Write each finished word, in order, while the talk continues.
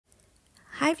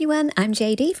Hi everyone, I'm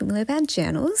JD from Willowbound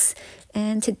Journals,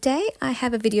 and today I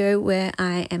have a video where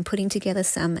I am putting together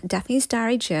some Daphne's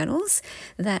Diary journals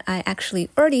that I actually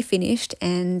already finished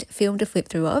and filmed a flip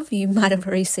through of. You might have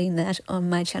already seen that on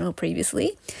my channel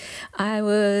previously. I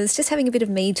was just having a bit of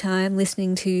me time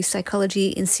listening to Psychology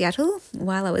in Seattle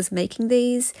while I was making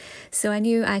these, so I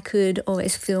knew I could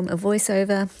always film a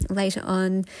voiceover later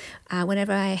on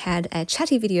whenever I had a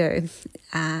chatty video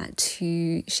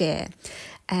to share.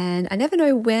 And I never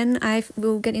know when I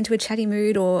will get into a chatty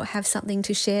mood or have something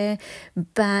to share,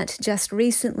 but just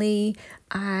recently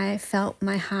I felt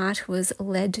my heart was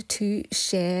led to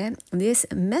share this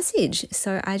message.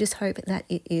 So I just hope that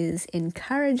it is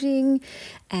encouraging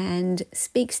and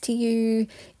speaks to you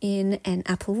in an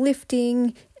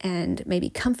uplifting and maybe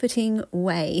comforting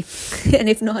way. And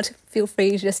if not, feel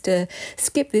free just to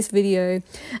skip this video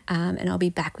and I'll be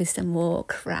back with some more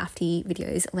crafty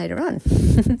videos later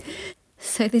on.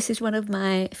 So this is one of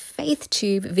my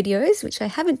FaithTube videos, which I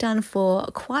haven't done for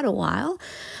quite a while.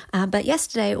 But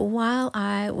yesterday, while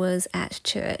I was at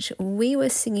church, we were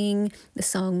singing the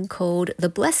song called The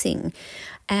Blessing.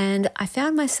 And I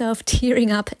found myself tearing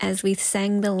up as we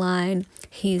sang the line,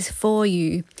 "He's for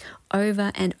you,"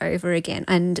 over and over again.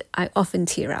 And I often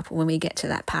tear up when we get to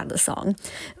that part of the song.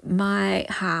 My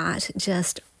heart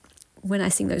just, when I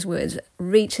sing those words,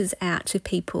 reaches out to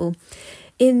people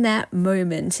in that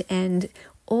moment, and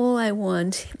all I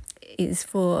want is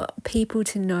for people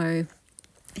to know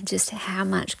just how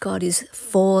much God is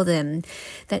for them,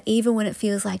 that even when it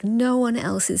feels like no one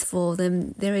else is for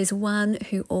them, there is one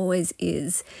who always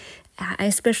is. I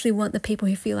especially want the people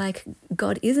who feel like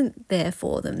God isn't there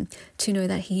for them to know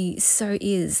that He so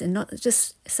is, and not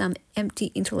just some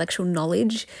empty intellectual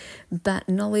knowledge, but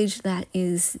knowledge that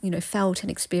is, felt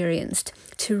and experienced,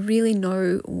 to really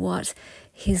know what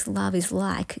His love is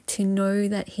like, to know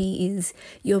that He is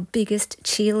your biggest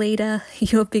cheerleader,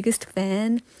 your biggest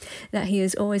fan, that He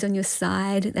is always on your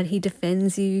side, that He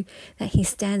defends you, that He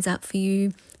stands up for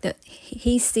you, that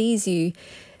He sees you,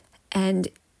 and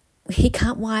He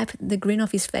can't wipe the grin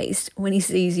off His face when He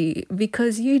sees you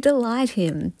because you delight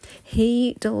Him.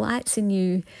 He delights in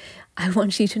you. I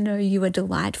want you to know you are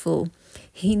delightful.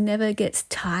 He never gets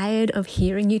tired of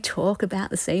hearing you talk about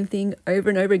the same thing over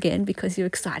and over again because you're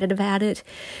excited about it.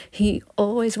 He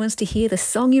always wants to hear the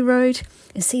song you wrote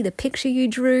and see the picture you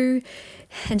drew,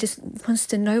 and just wants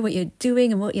to know what you're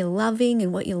doing and what you're loving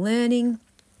and what you're learning.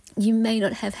 You may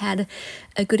not have had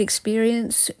a good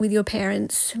experience with your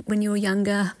parents when you were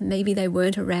younger. Maybe they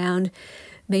weren't around.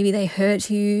 Maybe they hurt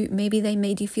you. Maybe they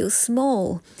made you feel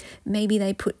small. Maybe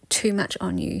they put too much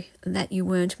on you that you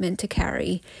weren't meant to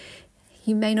carry.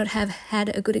 You may not have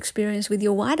had a good experience with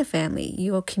your wider family,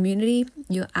 your community,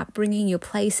 your upbringing, your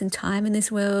place and time in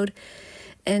this world.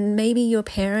 And maybe your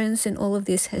parents and all of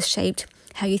this has shaped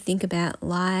how you think about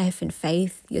life and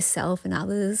faith, yourself and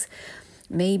others.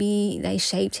 Maybe they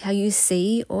shaped how you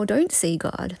see or don't see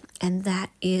God, and that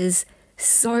is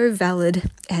so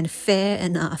valid and fair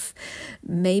enough.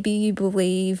 Maybe you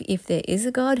believe if there is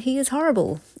a God, He is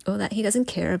horrible, or that He doesn't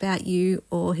care about you,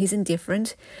 or He's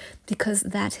indifferent, because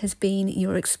that has been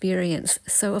your experience.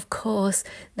 So of course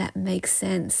that makes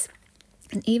sense.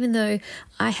 And even though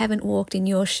I haven't walked in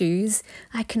your shoes,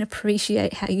 I can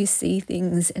appreciate how you see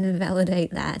things and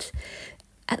validate that.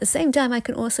 At the same time, I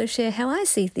can also share how I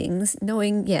see things,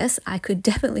 knowing, yes, I could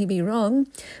definitely be wrong,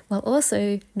 while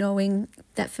also knowing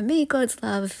that for me, God's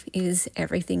love is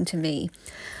everything to me.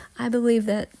 I believe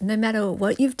that no matter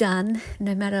what you've done,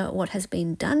 no matter what has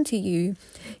been done to you,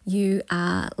 you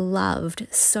are loved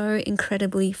so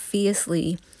incredibly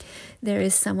fiercely. There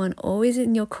is someone always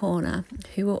in your corner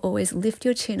who will always lift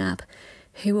your chin up,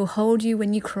 who will hold you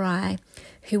when you cry,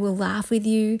 who will laugh with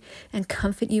you and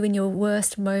comfort you in your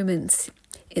worst moments,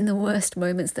 in the worst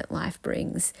moments that life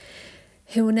brings,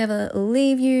 who will never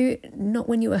leave you, not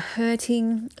when you are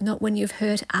hurting, not when you've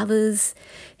hurt others.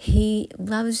 He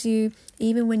loves you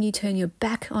even when you turn your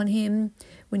back on Him,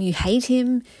 when you hate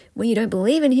Him, when you don't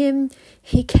believe in Him.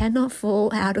 He cannot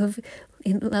fall out of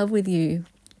in love with you,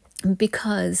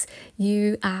 because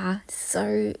you are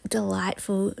so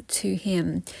delightful to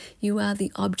Him. You are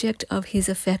the object of His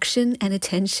affection and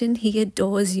attention. He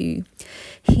adores you.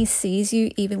 He sees you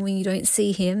even when you don't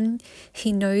see Him.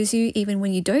 He knows you even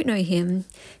when you don't know Him.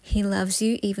 He loves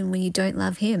you even when you don't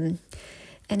love Him.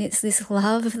 And it's this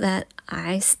love that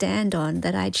I stand on,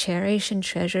 that I cherish and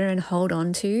treasure and hold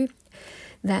on to,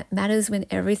 that matters when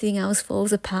everything else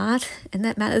falls apart, and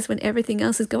that matters when everything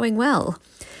else is going well.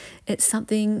 It's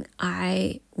something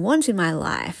I want in my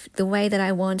life, the way that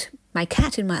I want my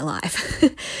cat in my life.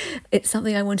 It's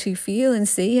something I want to feel and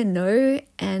see and know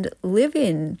and live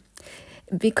in.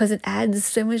 because it adds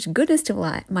so much goodness to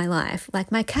my life.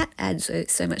 Like my cat adds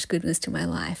so much goodness to my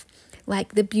life.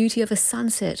 Like the beauty of a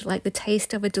sunset, like the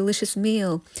taste of a delicious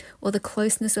meal, or the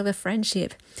closeness of a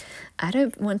friendship. I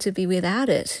don't want to be without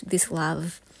it, this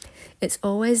love. It's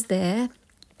always there.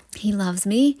 He loves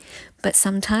me, but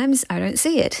sometimes I don't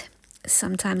see it.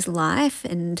 Sometimes life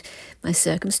and my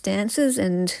circumstances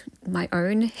and my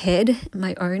own head,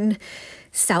 my own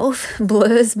self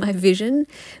blurs my vision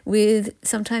with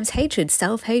sometimes hatred,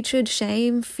 self-hatred,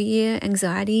 shame, fear,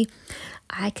 anxiety.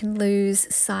 I can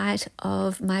lose sight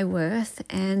of my worth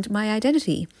and my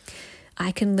identity.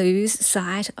 I can lose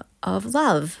sight of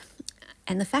love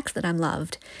and the fact that I'm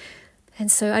loved.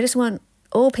 And so I just want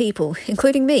all people,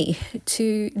 including me,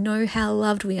 to know how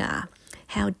loved we are,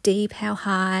 how deep, how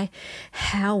high,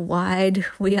 how wide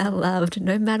we are loved,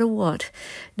 no matter what,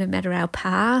 no matter our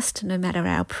past, no matter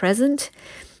our present,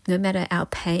 no matter our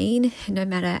pain, no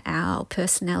matter our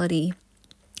personality.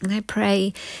 And I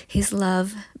pray His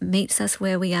love meets us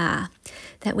where we are,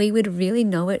 that we would really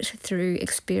know it through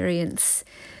experience,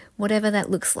 whatever that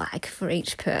looks like for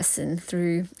each person,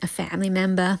 through a family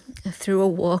member, through a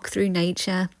walk through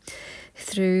nature,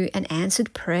 through an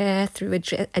answered prayer, through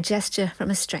a gesture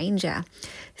from a stranger,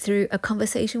 through a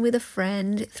conversation with a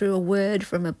friend, through a word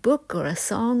from a book or a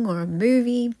song or a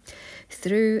movie,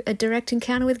 through a direct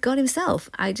encounter with God Himself.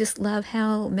 I just love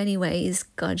how many ways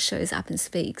God shows up and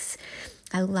speaks.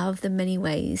 I love the many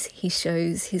ways He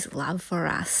shows His love for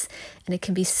us, and it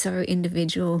can be so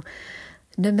individual,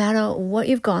 no matter what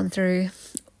you've gone through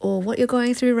or what you're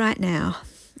going through right now.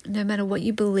 No matter what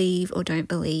you believe or don't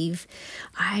believe,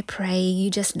 I pray you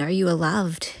just know you are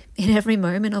loved in every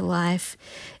moment of life.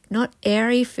 Not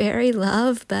airy-fairy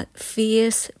love, but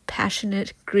fierce,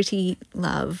 passionate, gritty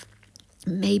love.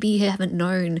 Maybe you haven't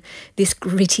known this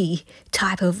gritty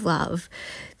type of love,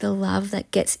 the love that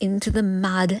gets into the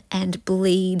mud and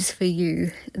bleeds for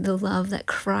you, the love that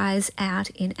cries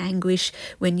out in anguish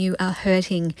when you are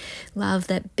hurting, love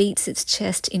that beats its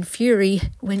chest in fury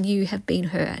when you have been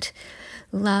hurt.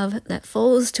 Love that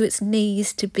falls to its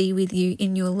knees to be with you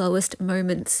in your lowest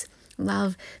moments.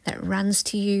 Love that runs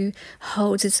to you,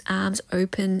 holds its arms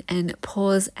open and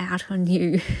pours out on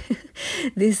you.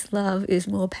 This love is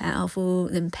more powerful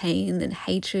than pain, than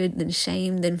hatred, than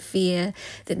shame, than fear,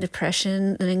 than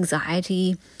depression, than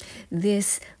anxiety.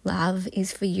 This love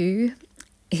is for you.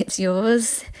 It's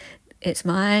yours. It's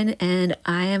mine, and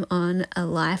I am on a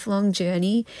lifelong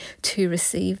journey to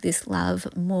receive this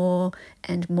love more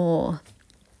and more.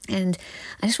 And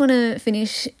I just want to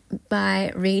finish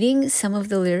by reading some of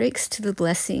the lyrics to the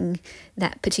blessing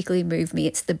that particularly moved me.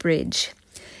 It's the bridge.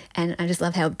 And I just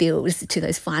love how it builds to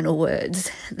those final words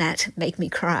that make me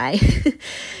cry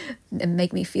and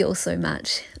make me feel so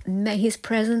much. May His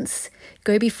presence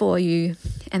go before you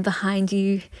and behind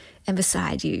you and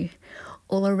beside you,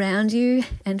 all around you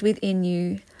and within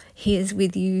you. He is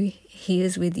with you. He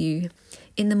is with you.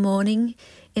 In the morning,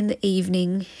 in the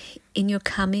evening, in your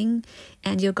coming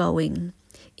and your going,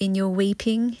 in your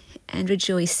weeping and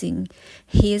rejoicing.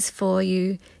 He is for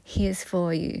you. He is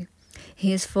for you.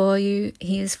 He is for you.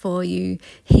 He is for you.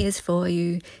 He is for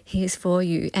you. He is for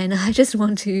you. And I just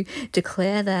want to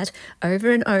declare that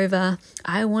over and over.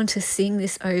 I want to sing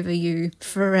this over you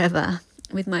forever.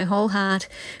 With my whole heart,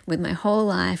 with my whole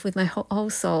life, with my whole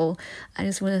soul. I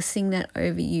just want to sing that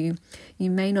over you.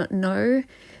 You may not know,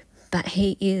 but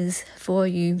He is for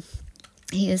you.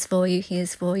 He is for you, He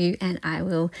is for you, and I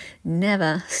will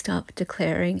never stop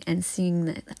declaring and singing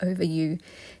that over you.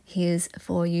 He is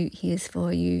for you, He is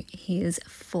for you, He is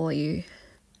for you.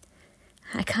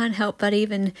 I can't help but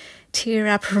even tear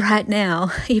up right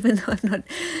now, even though I'm not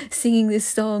singing this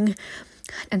song.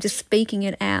 I'm just speaking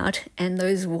it out, and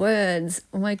those words,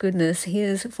 oh my goodness, He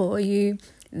is for you,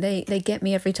 they get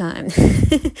me every time.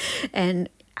 And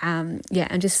I'm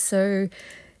just so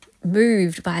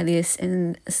moved by this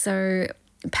and so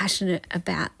passionate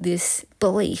about this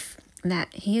belief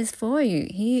that He is for you.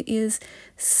 He is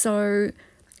so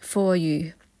for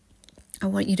you. I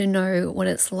want you to know what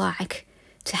it's like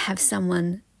to have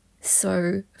someone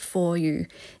so for you.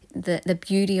 The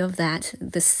beauty of that,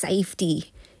 the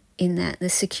safety in that, the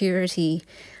security.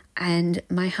 And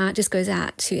my heart just goes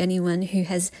out to anyone who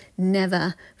has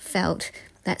never felt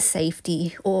that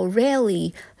safety or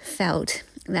rarely felt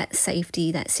that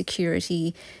safety, that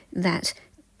security, that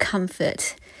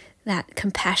comfort, that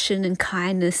compassion and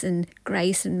kindness and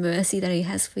grace and mercy that He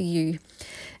has for you.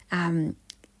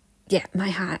 My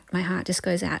heart just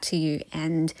goes out to you.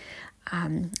 And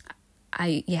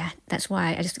that's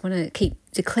why I just want to keep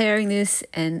declaring this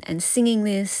and singing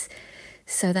this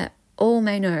so that all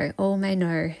may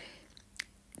know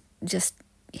just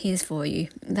he is for you.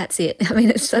 That's it. I mean,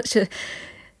 it's such a,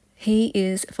 he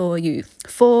is for you.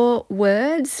 4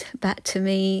 words, but to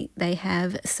me, they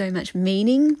have so much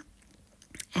meaning,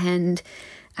 and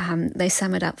they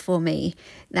sum it up for me.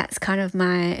 That's kind of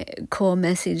my core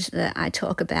message that I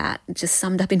talk about, just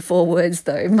summed up in 4 words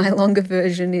though. My longer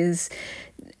version is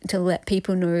to let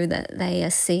people know that they are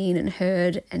seen and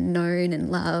heard and known and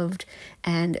loved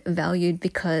and valued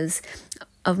because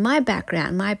of my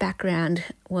background. My background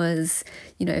was,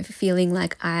 you know, feeling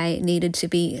like I needed to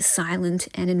be silent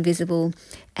and invisible,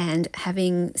 and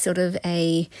having sort of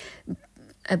a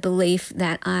belief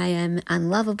that I am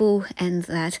unlovable and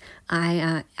that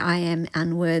I am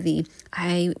unworthy.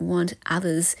 I want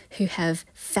others who have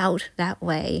felt that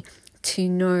way to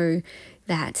know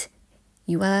that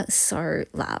you are so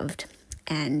loved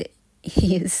and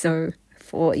he is so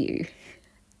for you.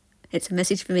 It's a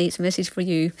message for me, it's a message for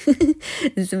you,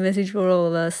 it's a message for all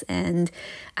of us. And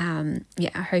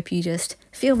yeah, I hope you just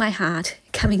feel my heart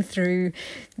coming through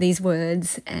these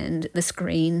words and the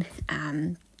screen,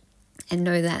 and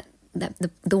know that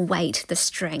the weight, the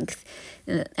strength,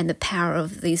 and the power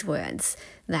of these words,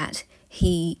 that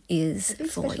he is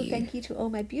for special you. Thank you to all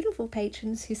my beautiful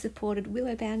patrons who supported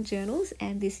Willowbound Journals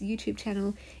and this YouTube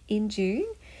channel in June.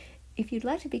 If you'd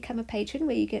like to become a patron,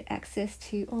 where you get access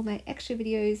to all my extra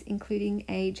videos, including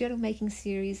a journal making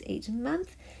series each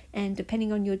month, and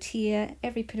depending on your tier,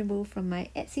 every printable from my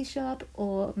Etsy shop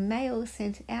or mail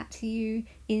sent out to you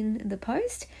in the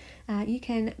post. You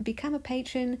can become a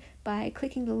patron by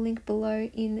clicking the link below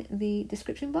in the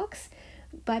description box.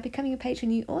 By becoming a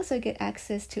patron, you also get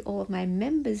access to all of my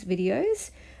members'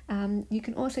 videos. You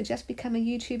can also just become a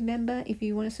YouTube member if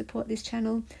you want to support this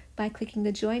channel by clicking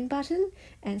the join button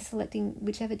and selecting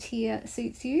whichever tier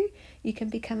suits you. You can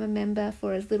become a member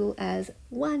for as little as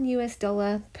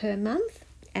 $1 per month,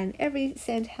 and every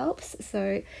cent helps.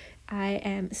 So I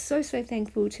am so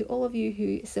thankful to all of you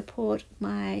who support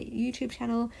my YouTube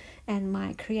channel and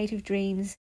my creative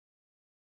dreams.